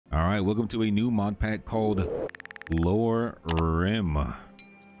All right, welcome to a new mod pack called LoreRim.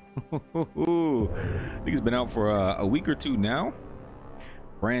 I think it's been out for a week or two now.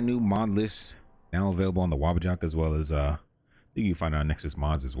 Brand new mod list now available on the Wabajak, as well as I think you can find it on Nexus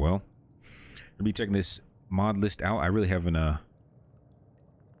Mods as well. We'll be checking this mod list out. I really haven't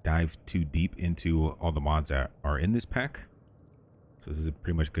dived too deep into all the mods that are in this pack, so this is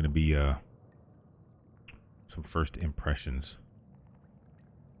pretty much going to be some first impressions.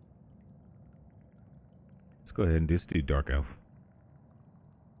 Let's go ahead and just do Dark Elf.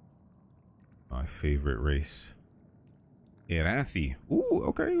 My favorite race. Erathi. Ooh,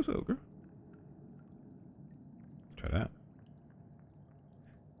 okay, what's up, girl? Let's try that.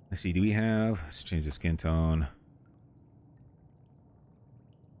 Let's see, do we have... Let's change the skin tone.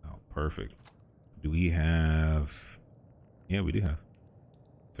 Oh, perfect. Do we have... Yeah, we do have.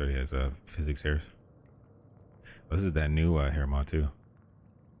 It already has physics hairs. Oh, this is that new hair mod too.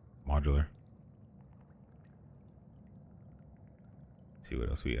 Modular. See what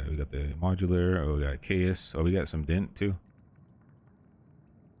else we got. We got the modular. Oh, we got chaos. Oh, we got some dent too.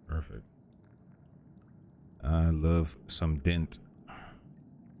 Perfect. I love some dent.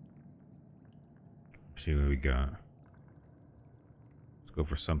 Let's see what we got. Let's go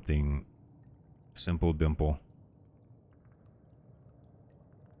for something simple dimple.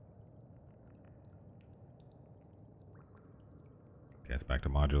 Okay, it's back to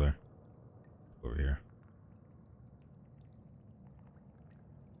modular. Over here.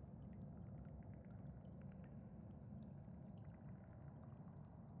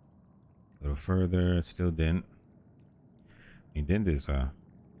 A little further, it's still dent. I mean, dent is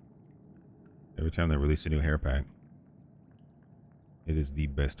every time they release a new hair pack, it is the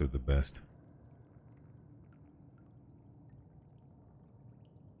best of the best.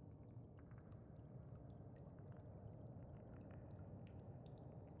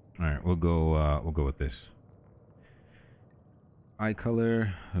 All right, we'll go with this eye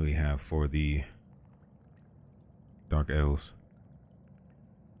color we have for the dark elves.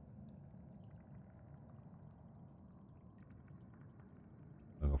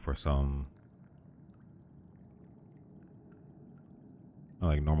 I'll go for some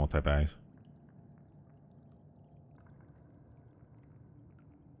like normal type eyes.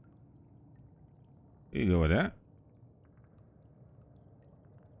 You go with that.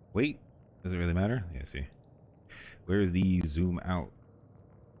 Wait, does it really matter? Yeah, see. Where is the zoom out?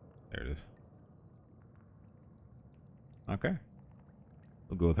 There it is. Okay.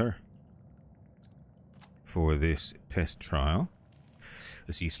 We'll go with her for this test trial.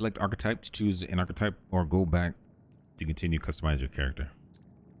 Let's see, select archetype to choose an archetype or go back to continue customize your character.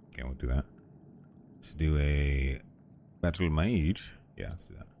 Okay, we'll do that. Let's do a battle mage. Yeah, let's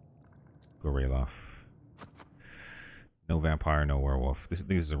do that. Go rail off. No vampire, no werewolf. This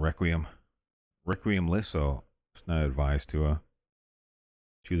is a Requiem list, so it's not advised to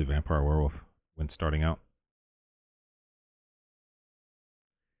choose a vampire or werewolf when starting out.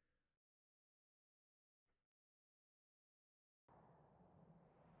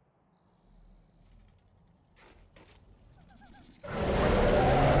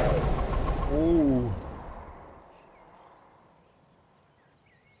 Oh.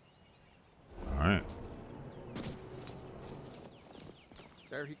 All right.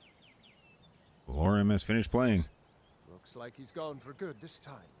 There he... LoreRim has finished playing. Looks like he's gone for good this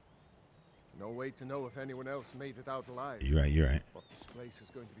time. No way to know if anyone else made it out alive. You're right, you're right. But this place is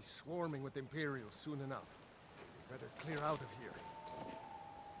going to be swarming with Imperials soon enough. Better clear out of here.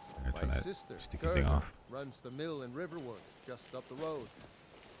 My sister, sticky thing off. runs the mill in Riverwood, just up the road.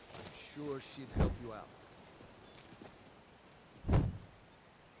 I'm sure she'd help you out.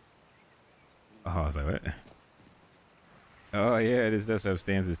 Oh, I was like, what? Oh, yeah, it does have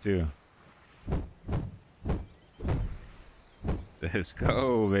stances too. Let's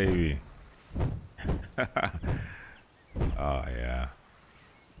go, baby. Oh, yeah.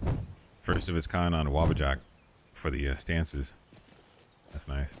 First of its kind on Wabajak for the stances. That's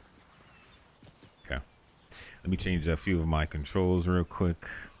nice. Okay. Let me change a few of my controls real quick.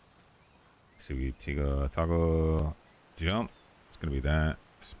 So we toggle jump. It's going to be that.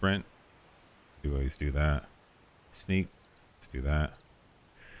 Sprint. Do always do that. Sneak. Let's do that.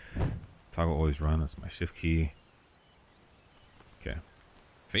 Toggle always run. That's my shift key. Okay.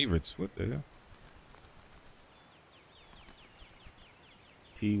 Favorites. What the hell?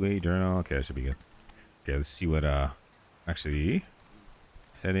 T-way journal. Okay, that should be good. Okay, let's see what actually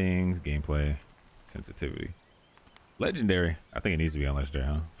settings, gameplay, sensitivity. Legendary. I think it needs to be on legendary,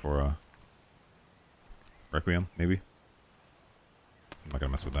 huh? For Requiem, maybe. I'm not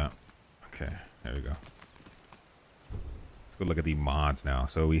gonna mess with that. Okay, there we go. Let's go look at the mods now.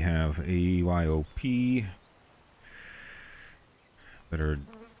 So we have AYOP, better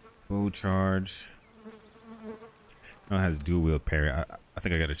bow charge. No, it has dual wield parry. I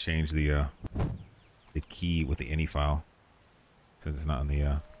think I got to change the key with the any file since it's not in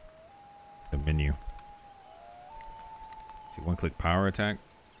the menu. See, one click power attack.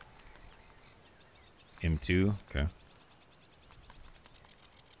 M2, okay.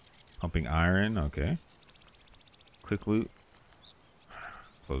 Pumping iron, okay. Quick loot.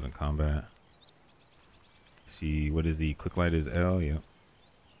 Closing combat. See, what is the quick light is L, yep.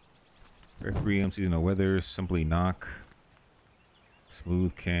 Requiem, seasonal weather, simply knock.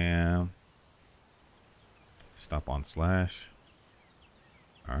 Smooth cam. Stop on slash.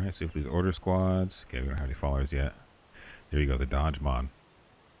 Alright, see if these order squads. Okay, we don't have any followers yet. There you go, the dodge mod.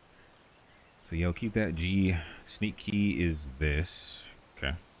 So yo, keep that G. Sneak key is this.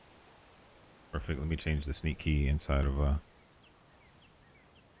 Okay. Perfect. Let me change the sneak key inside of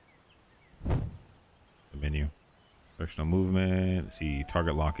the menu. Directional movement. Let's see,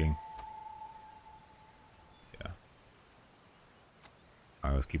 target locking. Yeah.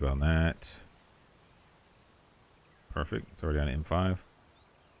 Alright, let's keep it on that. Perfect. It's already on M5.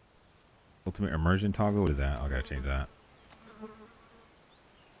 Ultimate immersion toggle. What is that? Oh, I gotta change that.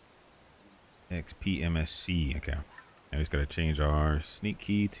 XPMSC. Okay. Now we just gotta change our sneak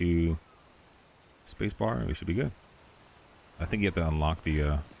key to spacebar. We should be good. I think you have to unlock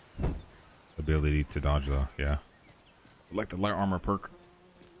the ability to dodge though. Yeah. Like the light armor perk.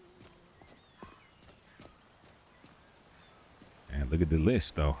 And look at the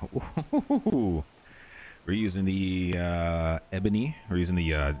list though. Ooh. We're using the ebony. We're using the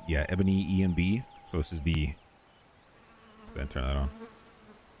yeah, ebony EMB. So this is the, let's go ahead and turn that on.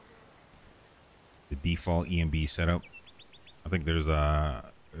 The default EMB setup. I think there's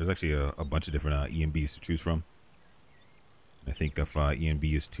actually a bunch of different EMBs to choose from. I think if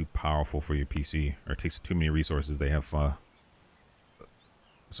EMB is too powerful for your PC or it takes too many resources, they have some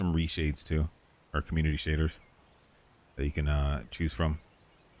reshades too, or community shaders that you can choose from.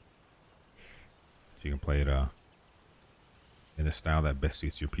 So you can play it in the style that best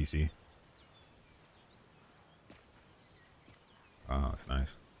suits your PC. Oh, that's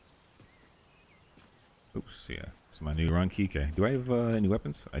nice. Oops, yeah. It's my new run key. Okay. Do I have any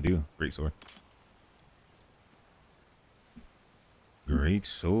weapons? I do. Great sword. Great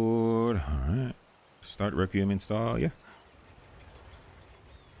sword. Alright. Start Requiem install. Yeah.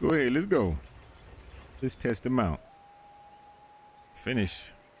 Go ahead. Let's go. Let's test them out.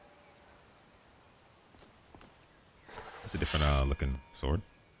 Finish. It's a different looking sword.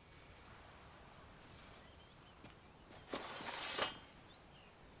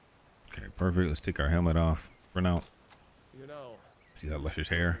 Okay, perfect. Let's take our helmet off for now. You know, see that luscious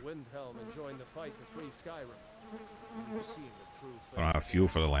hair? Windhelm and join the fight to free Skyrim. You've seen the true I don't have fuel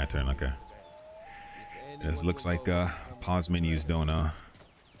for the lantern. Okay. This looks like pause menus don't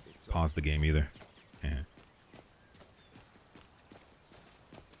pause the game either. Yeah.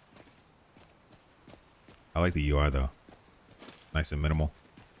 I like the UI though. Nice and minimal.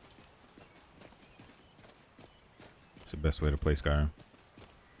 It's the best way to play Skyrim.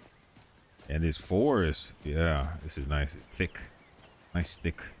 And this forest, yeah, this is nice. Thick. Nice,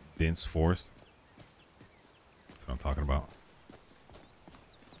 thick, dense forest. That's what I'm talking about.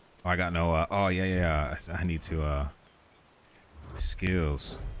 Oh, I got no, oh, yeah. I need to,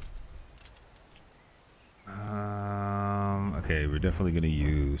 skills. Okay, we're definitely going to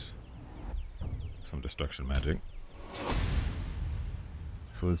use some destruction magic.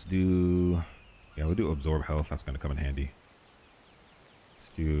 So let's do, yeah, we'll do absorb health. That's going to come in handy. Let's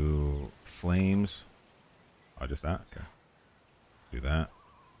do flames. Oh, just that? Okay. Do that.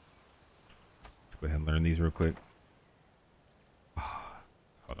 Let's go ahead and learn these real quick. Oh,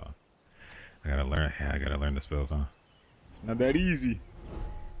 hold on. I gotta learn the spells, huh? It's not that easy.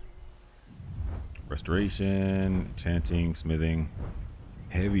 Restoration, enchanting, smithing,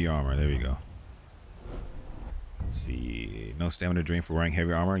 heavy armor. There we go. Let's see. No stamina drain for wearing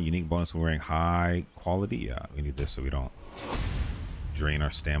heavy armor. Unique bonus for wearing high quality. Yeah, we need this so we don't drain our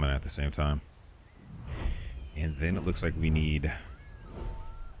stamina at the same time. And then it looks like we need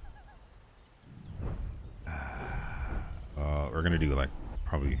we're gonna do like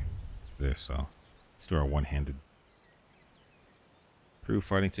probably this, so let's do our one-handed. Prove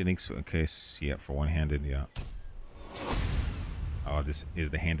fighting techniques. Okay, yeah, for one-handed, yeah. Oh, this is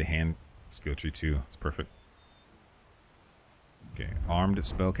the hand-to-hand skill tree too. It's perfect. Okay, armed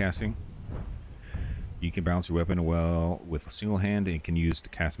spell casting. You can balance your weapon well with a single hand and can use to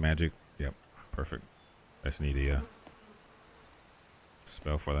cast magic. Yep, perfect. I just need a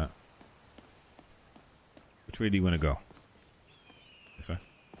spell for that. Which way do you want to go? This way.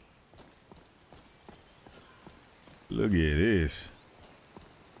 Look at this.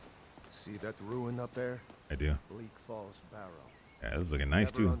 See that ruin up there? I do. Bleak Falls Barrow. Yeah, this is looking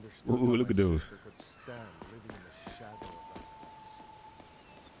nice Never too. understood Ooh, how look my at those. sister could stand living in the shadow of that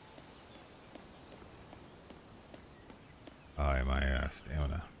place. Alright, my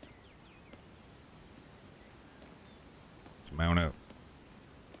stamina. Let's mount up.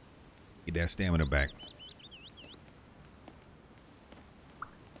 Get that stamina back.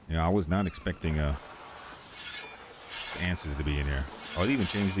 You know, I was not expecting stances to be in here. Oh, they even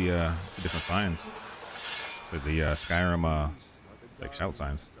changed the different signs. So the Skyrim it's like shout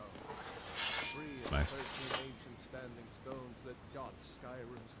signs. It's nice. Ancient standing stones that dot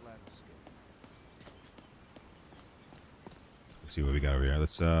Skyrim's landscape. Let's see what we got over here.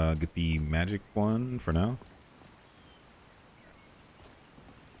 Let's get the magic one for now.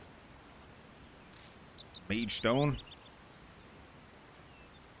 Mage stone.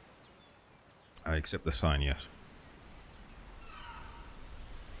 I accept the sign, yes.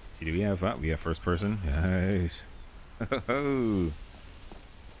 See, do we have that? We have first person. Nice.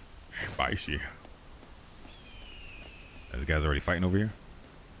 Spicy. Those guys already fighting over here.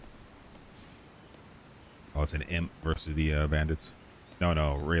 Oh, it's an imp versus the bandits. No,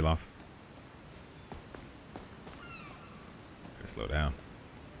 Rayloff. Gotta slow down.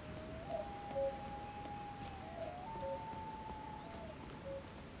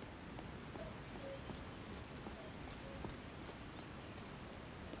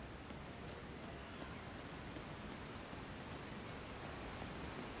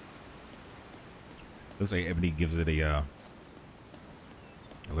 Looks like Ebony gives it a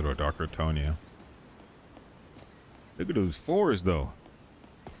little darker tone, yeah. Look at those fours, though.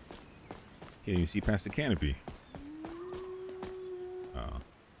 Can't even see past the canopy. Oh.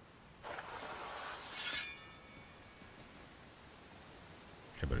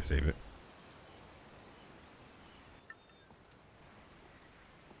 I better save it.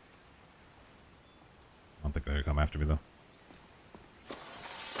 I don't think they'll come after me, though.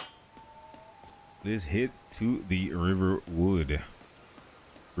 Let's head to the River Wood.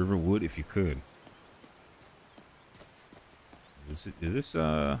 River Wood, if you could. Is this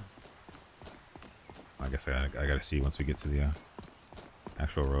I guess I gotta see once we get to the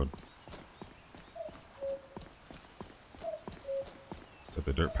actual road. But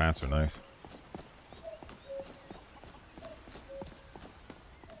the dirt paths are nice.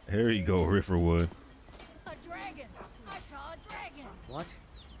 Here you go, River Wood. A dragon! I saw a dragon! What?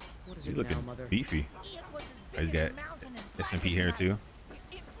 What is He's it looking now, Mother? beefy. It was as He's big as got a mountain and SMP black hair as too. night.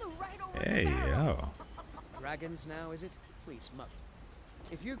 It flew right over Hey, the barrel. yo. Dragons now, is it? Please, Mother.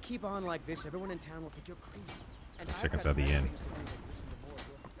 If you keep on like this, everyone in town will think you're crazy. And Check I've got inside the better inn. things to do than listen to more of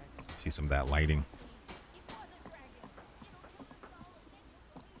your fantasy. See some of that lighting. It was a dragon. It'll use us all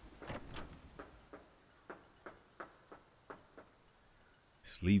eventually.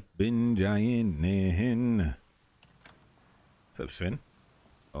 Sleeping giant Nin. What's up, Sven?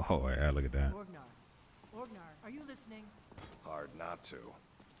 Oh, yeah, look at that. Orgnar, are you listening? Hard not to.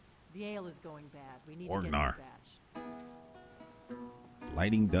 The ale is going bad. We need Orgnar. to get a new batch.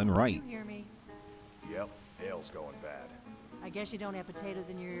 Lighting done right. You hear me? Yep, ale's going bad. I guess you don't have potatoes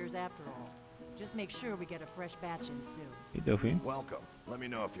in your ears after all. Just make sure we get a fresh batch in soon. Hey, Delphine. Welcome. Let me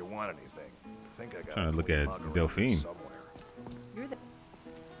know if you want anything. I think I got Trying to a look clean at mug around Delphine. here somewhere. You're the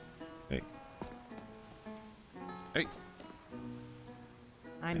Hey. Hey.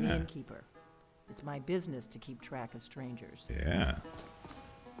 I'm Yeah. the innkeeper. It's my business to keep track of strangers. Yeah.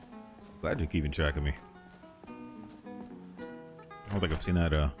 Glad you're keeping track of me. I don't think I've seen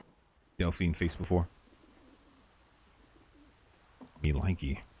that Delphine face before. Me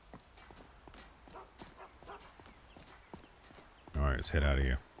likey. Alright, let's head out of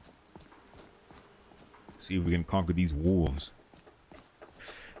here. See if we can conquer these wolves.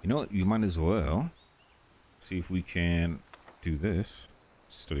 You know what? You might as well see if we can do this.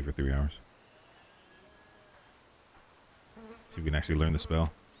 Study for 3 hours. See if we can actually learn the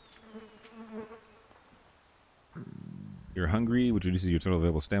spell. You're hungry, which reduces your total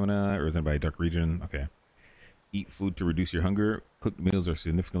available stamina, or is that by a dark region? Okay. Eat food to reduce your hunger. Cooked meals are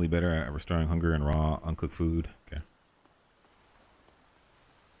significantly better at restoring hunger and raw, uncooked food. Okay.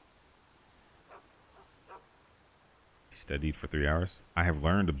 Studied for 3 hours. I have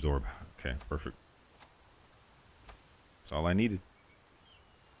learned absorb. Okay, perfect. That's all I needed.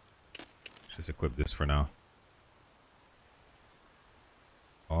 Let's just equip this for now.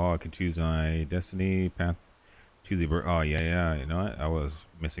 Oh, I can choose my destiny path. Choose the bird. Oh, yeah. You know what? I was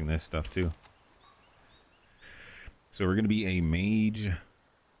missing this stuff too. So we're going to be a mage.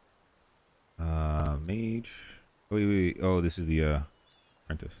 Mage. Wait. Oh, this is the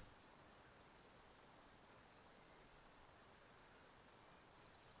apprentice.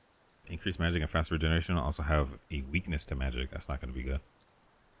 Increased magic and fast regeneration. Also have a weakness to magic. That's not going to be good.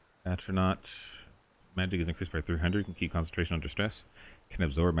 Astronaut. Magic is increased by 300. Can keep concentration under stress. Can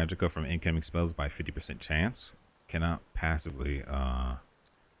absorb magicka from incoming spells by 50% chance. Cannot passively.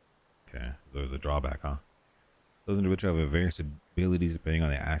 Okay, there's a drawback, huh? Those individuals have various abilities depending on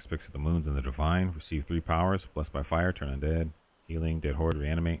the aspects of the moons and the divine. Receive 3 powers. Blessed by fire. Turn undead. Healing. Dead horde.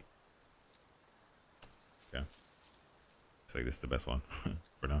 Reanimate. Okay. Looks like this is the best one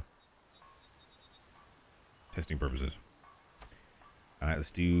for now. Testing purposes. All right,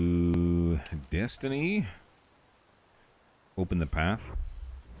 let's do Destiny. Open the path.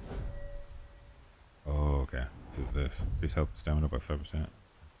 Oh, okay. This is this. Increase health and stamina by 5%. I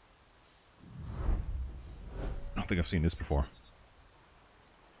don't think I've seen this before.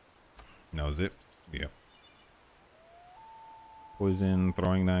 No, is it? Yeah. Poison,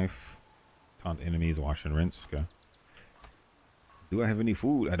 throwing knife, taunt enemies, wash and rinse. Okay. Do I have any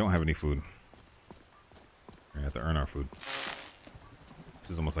food? I don't have any food. We have to earn our food. This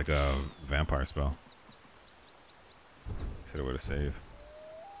is almost like a vampire spell. Said a way to save.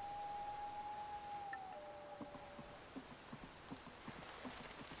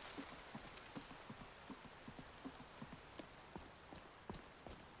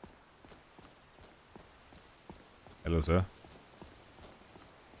 Hello, sir.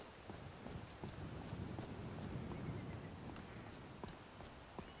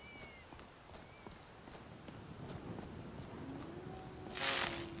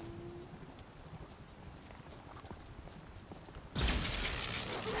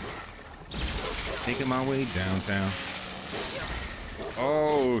 Making my way downtown.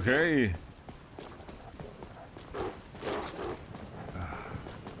 Oh, okay.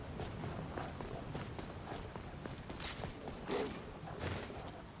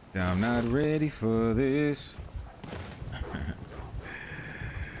 I'm not ready for this.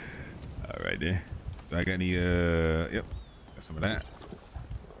 All right then. Do I got any? Yep. Got some of that.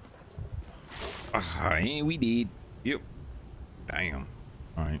 Ah, ain't we did? Yep. Damn.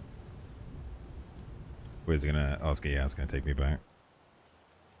 All right. Where's it gonna? Oh, okay, yeah, it's gonna take me back.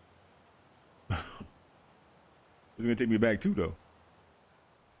 It's gonna take me back too, though.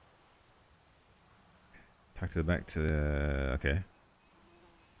 Talk to the back to the. Okay.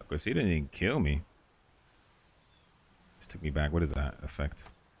 Of course, he didn't even kill me. Just took me back. What is that effect?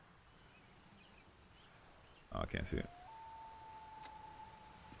 Oh, I can't see it.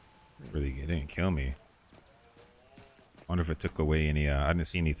 Really, it didn't kill me. I wonder if it took away any. I didn't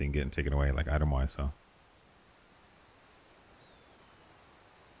see anything getting taken away, like item-wise. So.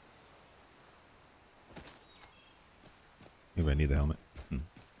 Maybe I need the helmet.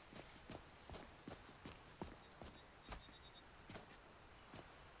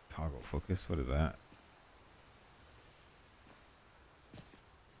 Toggle focus. What is that?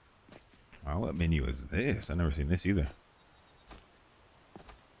 Oh, what menu is this? I've never seen this either.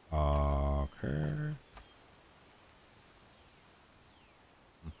 Okay.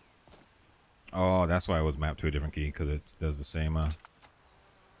 Oh, that's why it was mapped to a different key, because it does the same.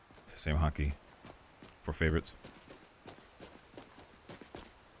 It's the same hotkey for favorites.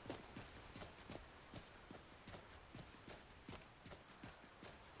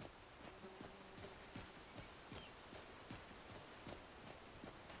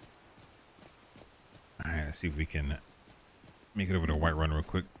 Let's see if we can make it over to Whiterun real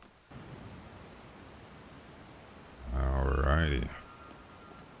quick. Alrighty.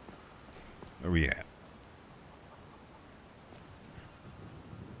 Where we at?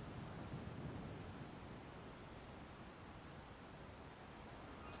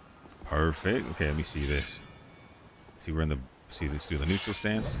 Perfect. Okay, let me see this. See, we're in the. See, let's do the neutral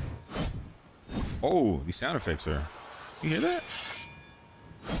stance. Oh, these sound effects are. You hear that?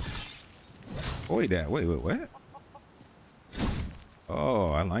 Oh, wait, that. Wait, what?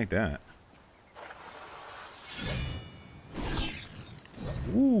 Oh, I like that.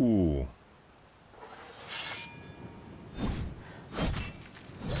 Ooh.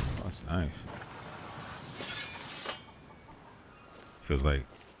 Oh, that's nice. Feels like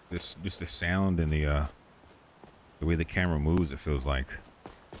this, just the sound and the way the camera moves. It feels like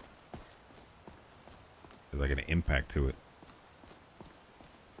there's like an impact to it.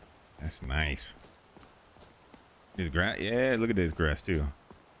 That's nice. This grass, yeah. Look at this grass too.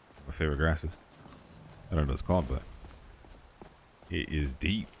 My favorite grasses. I don't know what it's called, but it is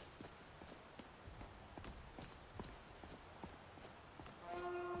deep.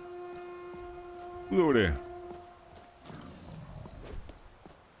 Who's over there?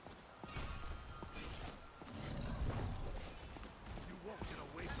 You won't get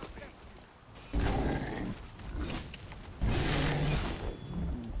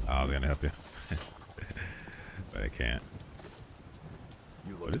I was gonna help you, but I can't.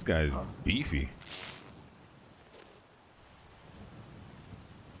 Oh, this guy's beefy.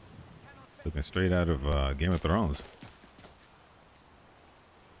 Looking straight out of Game of Thrones.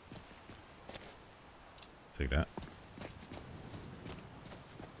 Take that.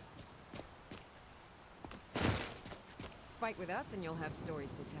 Fight with us and you'll have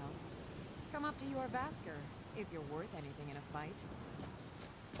stories to tell. Come up to your Vasker if you're worth anything in a fight.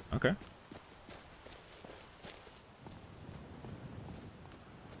 Okay.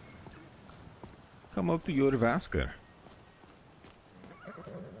 Come up to your Vasker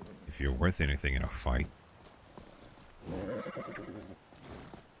if you're worth anything in a fight.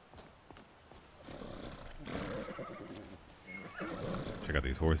 Check out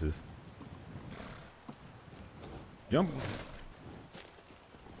these horses. Jump.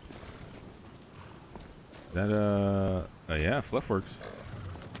 Is that yeah, Fluffworks.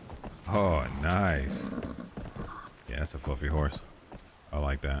 Oh, nice. Yeah, that's a fluffy horse. I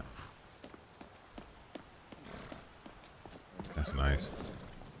like that. That's nice.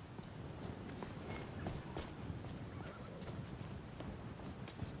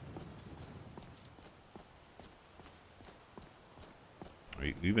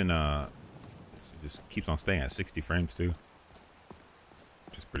 We've been it just keeps on staying at 60 frames too,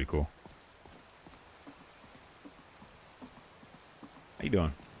 which is pretty cool. How you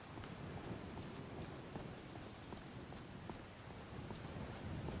doing?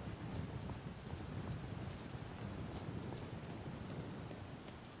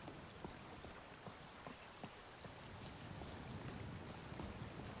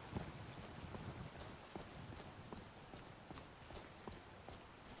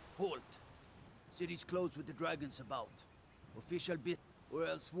 Halt. City's closed with the dragons about. Official bit, or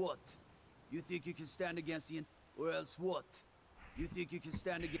else what? You think you can stand against the or else what? You think you can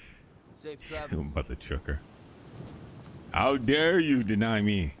stand against safe travel? Mother chucker. How dare you deny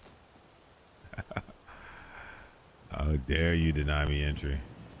me? How dare you deny me entry?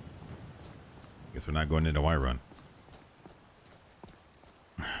 Guess we're not going into Whiterun.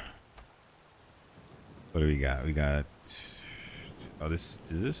 What do we got? We got. Oh, this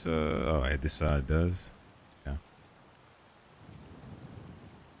does this. Oh, yeah, this side does. Yeah.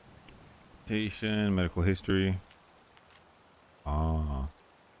 Station, medical history. Oh,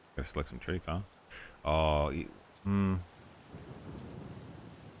 gotta select some traits, huh? Oh,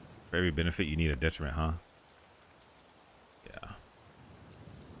 For every benefit, you need a detriment, huh? Yeah.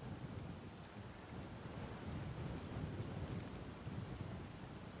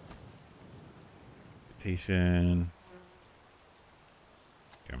 Station.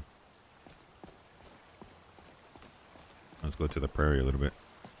 Okay. Let's go to the prairie a little bit.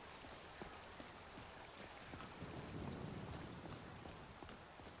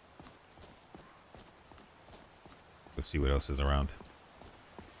 Let's see what else is around.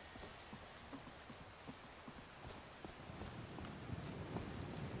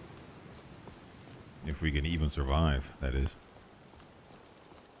 If we can even survive, that is.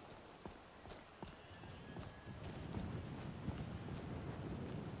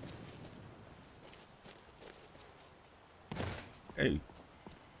 Hey.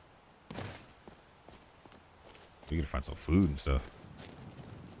 We gotta find some food and stuff.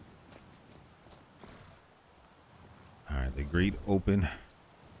 Alright, the Great Open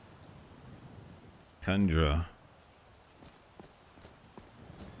Tundra.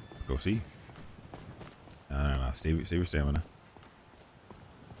 Let's go see. No. Save your stamina.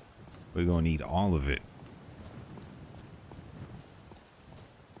 We're gonna need all of it.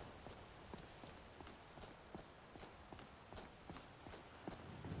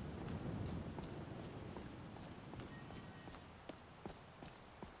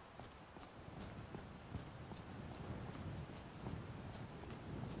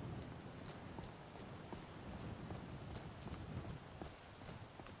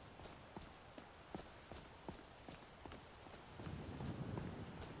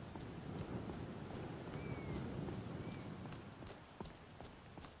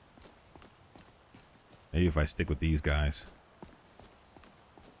 Maybe if I stick with these guys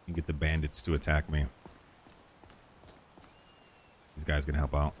and get the bandits to attack me. These guys can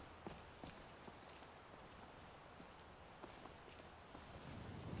help out.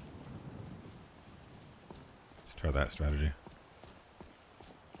 Let's try that strategy.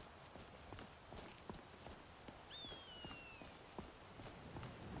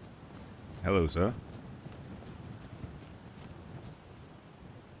 Hello, sir.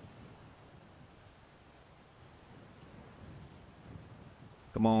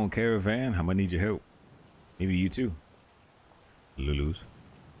 Come on, caravan. I'm gonna need your help. Maybe you too. Lulus.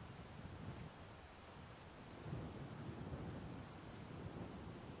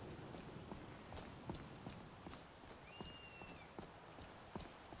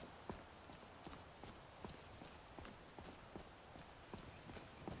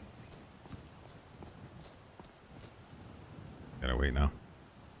 wait now.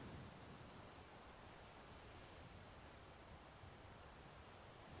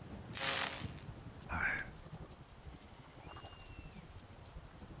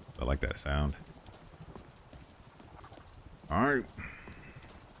 I like that sound. All right.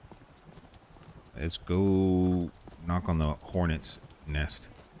 Let's go knock on the hornet's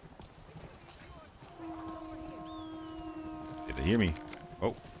nest. Did they hear me?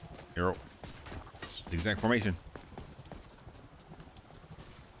 Oh, arrow. Zigzag formation.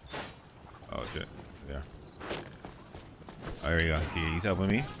 Oh shit. There. There you go. He's helping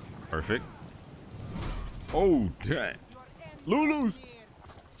me. Perfect. Oh, dang. Lulu's.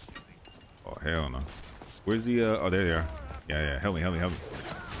 Oh, hell no. Where's the, oh, there they are. Yeah. Help me.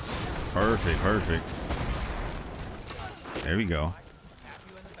 Perfect. There we go.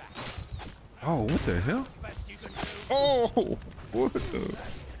 Oh, what the hell? Oh, what the?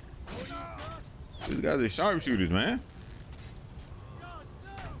 These guys are sharpshooters, man.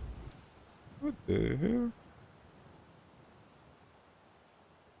 What the hell?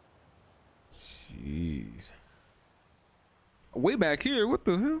 Jeez. Way back here, what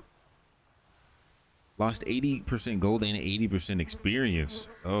the hell? Lost 80% gold and 80% experience.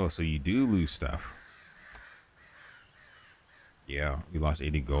 Oh, so you do lose stuff. Yeah, we lost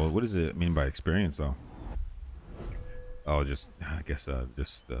 80 gold. What does it mean by experience, though? Oh, just, I guess,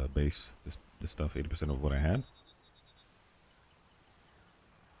 just the base, this stuff, 80% of what I had.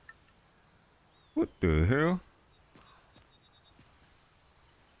 What the hell?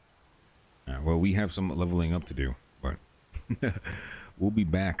 Well, we have some leveling up to do, but we'll be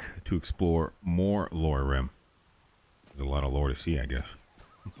back to explore more LoreRim. There's a lot of lore to see, I guess.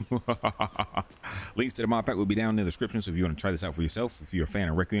 Links to the mod pack will be down in the description, so if you want to try this out for yourself, if you're a fan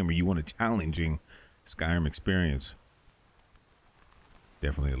of Requiem or you want a challenging Skyrim experience,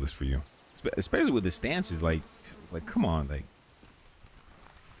 definitely a list for you. Especially with the stances, like come on, like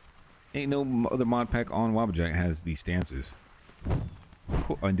ain't no other mod pack on Wabbajack has these stances.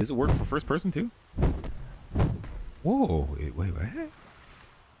 And does it work for first person too? Whoa, wait, what?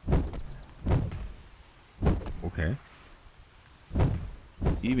 Okay.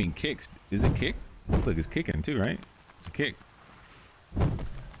 Even kicks. Is it kick? Look, it's kicking too, right? It's a kick.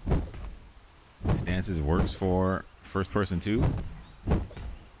 Stances works for first person too.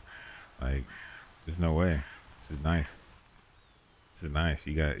 Like, there's no way. This is nice. This is nice.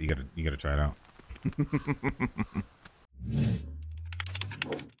 You gotta try it out.